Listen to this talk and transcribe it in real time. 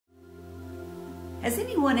Has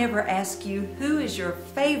anyone ever asked you who is your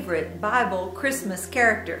favorite Bible Christmas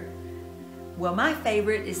character? Well, my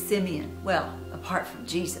favorite is Simeon. Well, apart from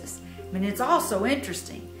Jesus. I mean, it's all so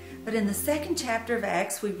interesting. But in the second chapter of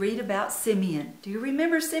Acts, we read about Simeon. Do you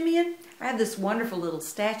remember Simeon? I have this wonderful little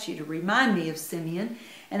statue to remind me of Simeon,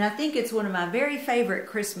 and I think it's one of my very favorite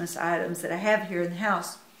Christmas items that I have here in the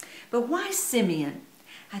house. But why Simeon?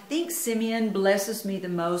 I think Simeon blesses me the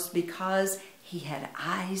most because he had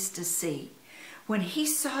eyes to see. When he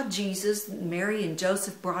saw Jesus, Mary and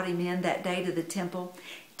Joseph brought him in that day to the temple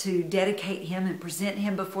to dedicate him and present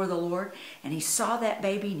him before the Lord. And he saw that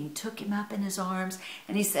baby and he took him up in his arms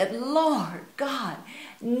and he said, "Lord God,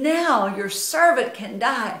 now your servant can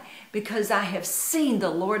die because I have seen the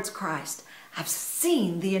Lord's Christ. I've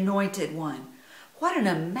seen the Anointed One." What an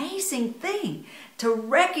amazing thing to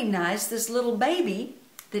recognize this little baby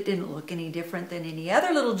that didn't look any different than any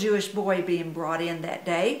other little Jewish boy being brought in that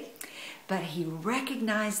day. But he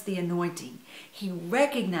recognized the anointing. He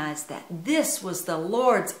recognized that this was the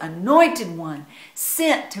Lord's anointed one,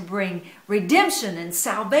 sent to bring redemption and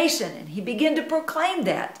salvation. And he began to proclaim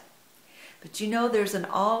that. But you know, there's an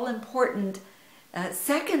all-important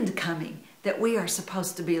second coming that we are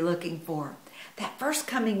supposed to be looking for. That first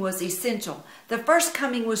coming was essential. The first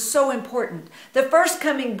coming was so important. The first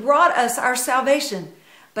coming brought us our salvation.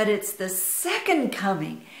 But it's the second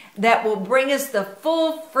coming that will bring us the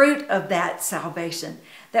full fruit of that salvation,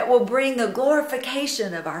 that will bring the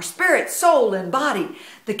glorification of our spirit, soul, and body,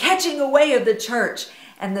 the catching away of the church,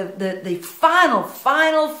 and the final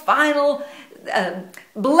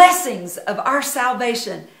blessings of our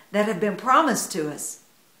salvation that have been promised to us.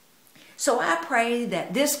 So I pray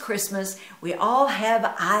that this Christmas we all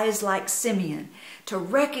have eyes like Simeon to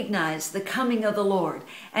recognize the coming of the Lord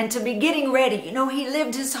and to be getting ready. You know, he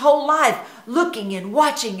lived his whole life looking and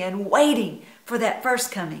watching and waiting for that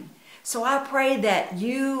first coming. So I pray that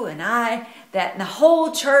you and I, that the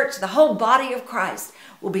whole church, the whole body of Christ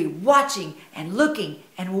will be watching and looking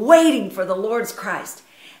and waiting for the Lord's Christ.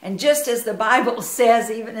 And just as the Bible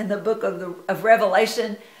says, even in the book of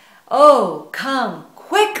Revelation, "Oh, come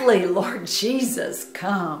quickly, Lord Jesus,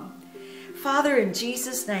 come." Father, in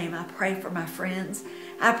Jesus' name, I pray for my friends.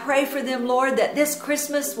 I pray for them, Lord, that this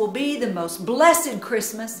Christmas will be the most blessed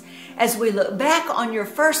Christmas as we look back on your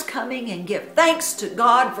first coming and give thanks to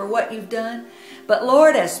God for what you've done. But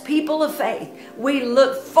Lord, as people of faith, we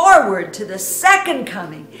look forward to the second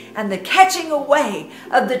coming and the catching away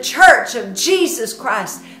of the church of Jesus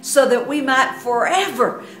Christ so that we might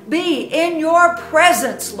forever be in your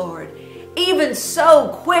presence, Lord. Even so,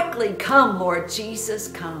 quickly come, Lord Jesus,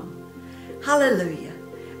 come. Hallelujah.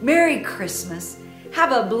 Merry Christmas.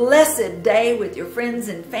 Have a blessed day with your friends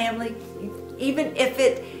and family. Even if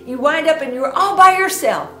you wind up and you're all by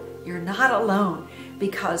yourself, you're not alone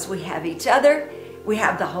because we have each other. We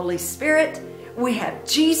have the Holy Spirit. We have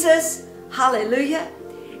Jesus. Hallelujah.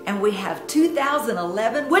 And we have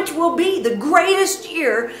 2011, which will be the greatest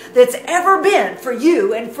year that's ever been for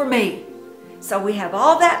you and for me. So we have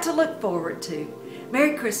all that to look forward to.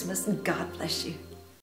 Merry Christmas and God bless you.